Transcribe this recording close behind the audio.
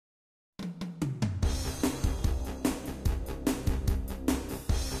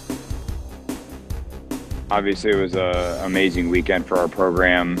Obviously, it was an amazing weekend for our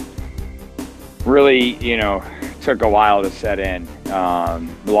program. Really, took a while to set in. A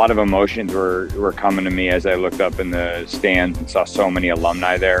lot of emotions were coming to me as I looked up in the stands and saw so many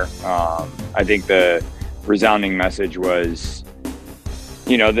alumni there. I think the resounding message was,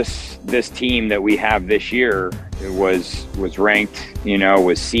 this team that we have this year was ranked,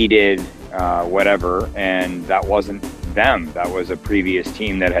 was seeded, whatever, and that wasn't them. That was a previous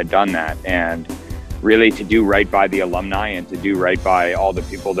team that had done that. And really to do right by the alumni and to do right by all the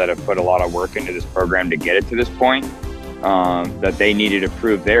people that have put a lot of work into this program to get it to this point, that they needed to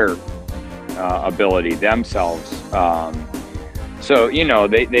prove their ability themselves. So,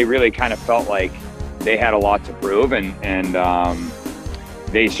 they really kind of felt like they had a lot to prove, and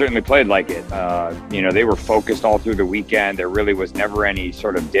they certainly played like it. They were focused all through the weekend. There really was never any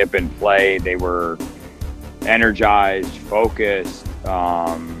sort of dip in play. They were energized, focused.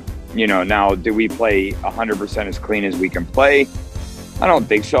 Now, do we play 100% as clean as we can play? I don't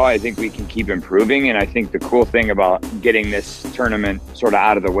think so. I think we can keep improving. And I think the cool thing about getting this tournament sort of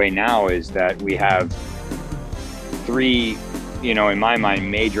out of the way now is that we have three, in my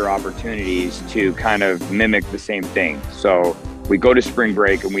mind, major opportunities to kind of mimic the same thing. So we go to spring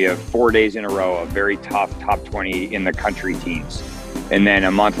break and we have 4 days in a row of very tough top 20 in the country teams. And then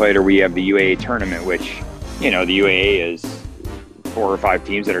a month later, we have the UAA tournament, which, the UAA is 4 or 5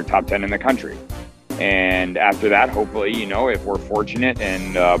 teams that are top 10 in the country. And after that, hopefully, if we're fortunate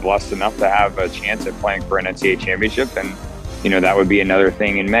and blessed enough to have a chance at playing for an NCAA championship, then, that would be another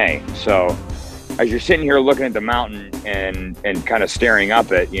thing in May. So as you're sitting here looking at the mountain and kind of staring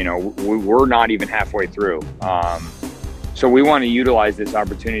up at, we're not even halfway through. So we want to utilize this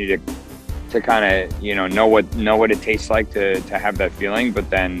opportunity to kind of, know what it tastes like to have that feeling, but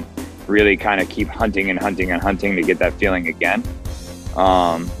then really kind of keep hunting and hunting and hunting to get that feeling again.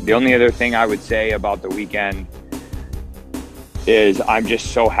 The only other thing I would say about the weekend is I'm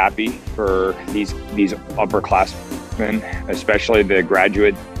just so happy for these upperclassmen, especially the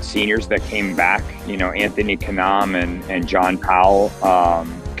graduate seniors that came back, Anthony Kanam and John Powell,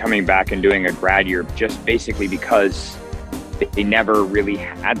 coming back and doing a grad year just basically because they never really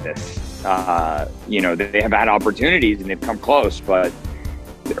had this. They have had opportunities and they've come close, but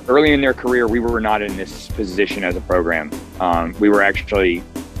early in their career, we were not in this position as a program. We were actually,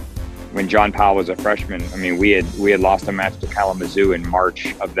 when John Powell was a freshman, we had lost a match to Kalamazoo in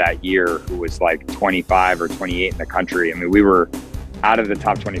March of that year, who was like 25 or 28 in the country. We were out of the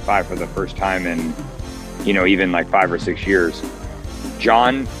top 25 for the first time in, even like 5 or 6 years.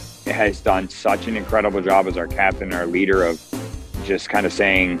 John has done such an incredible job as our captain, our leader, of just kind of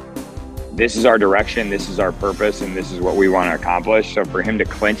saying, this is our direction, this is our purpose, and this is what we want to accomplish. So for him to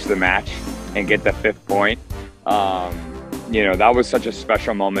clinch the match and get the 5th point, that was such a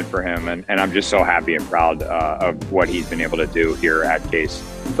special moment for him. And I'm just so happy and proud of what he's been able to do here at Case.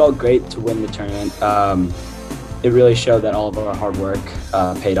 It felt great to win the tournament. It really showed that all of our hard work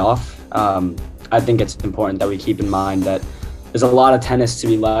paid off. I think it's important that we keep in mind that there's a lot of tennis to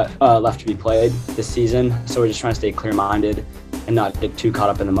be left to be played this season. So we're just trying to stay clear-minded and not get too caught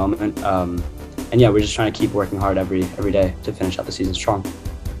up in the moment. We're just trying to keep working hard every day to finish out the season strong.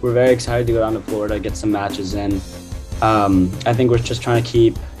 We're very excited to go down to Florida, get some matches in. I think we're just trying to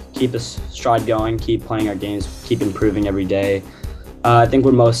keep this stride going, keep playing our games, keep improving every day. I think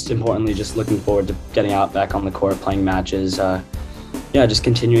we're most importantly just looking forward to getting out back on the court, playing matches. Just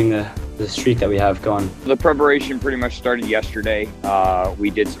continuing the streak that we have going. The preparation pretty much started yesterday.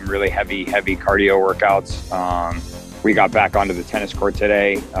 We did some really heavy cardio workouts. We got back onto the tennis court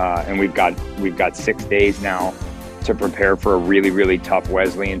today, and we've got 6 days now to prepare for a really, really tough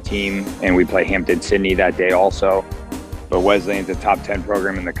Wesleyan team, and we play Hampton-Sydney that day also. But Wesleyan's a top 10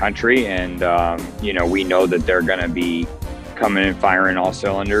 program in the country, and we know that they're going to be coming and firing all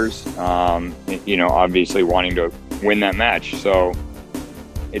cylinders. Obviously wanting to win that match. So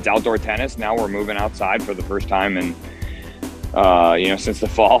it's outdoor tennis. Now we're moving outside for the first time in since the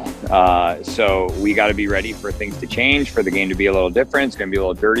fall. So we got to be ready for things to change, for the game to be a little different. It's going to be a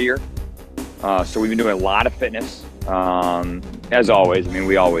little dirtier. So we've been doing a lot of fitness, as always.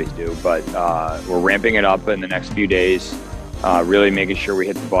 We always do, but we're ramping it up in the next few days, really making sure we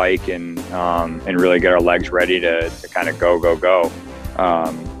hit the bike and really get our legs ready to kind of go.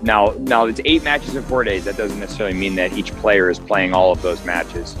 Now it's 8 matches in 4 days. That doesn't necessarily mean that each player is playing all of those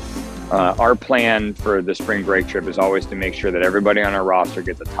matches. Our plan for the spring break trip is always to make sure that everybody on our roster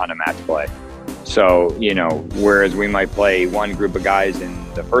gets a ton of match play. So, whereas we might play one group of guys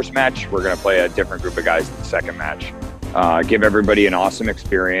in the first match, we're going to play a different group of guys in the second match. Give everybody an awesome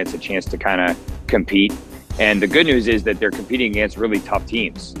experience, a chance to kind of compete. And the good news is that they're competing against really tough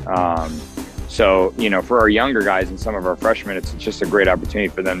teams. So, for our younger guys and some of our freshmen, it's just a great opportunity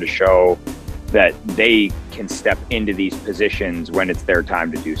for them to show that they can step into these positions when it's their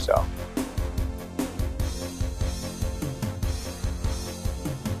time to do so.